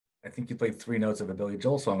I think you played three notes of a Billy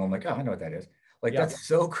Joel song. I'm like, oh, I know what that is. Like Yeah, that's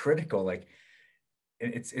so critical. Like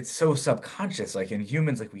it's so subconscious. Like in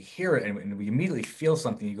humans, like we hear it and we immediately feel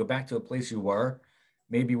something. You go back to a place you were,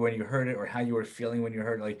 maybe when you heard it or how you were feeling when you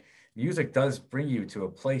heard it. Like music does bring you to a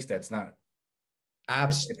place that's not.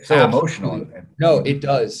 It's so emotional absolutely. and No, it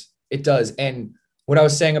does. It does. And what I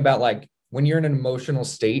was saying about like when you're in an emotional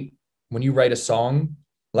state, when you write a song,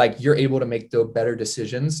 like you're able to make the better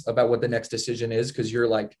decisions about what the next decision is because you're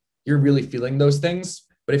like, you're really feeling those things.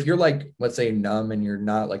 But if you're like, let's say numb and you're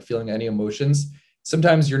not like feeling any emotions,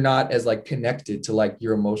 sometimes you're not as like connected to like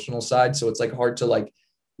your emotional side. So it's like hard to like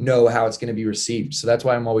know how it's going to be received. So that's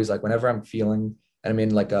why I'm always like, whenever I'm feeling and I'm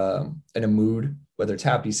in like in a mood, whether it's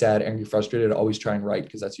happy, sad, angry, frustrated, I always try and write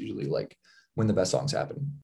because that's usually like when the best songs happen.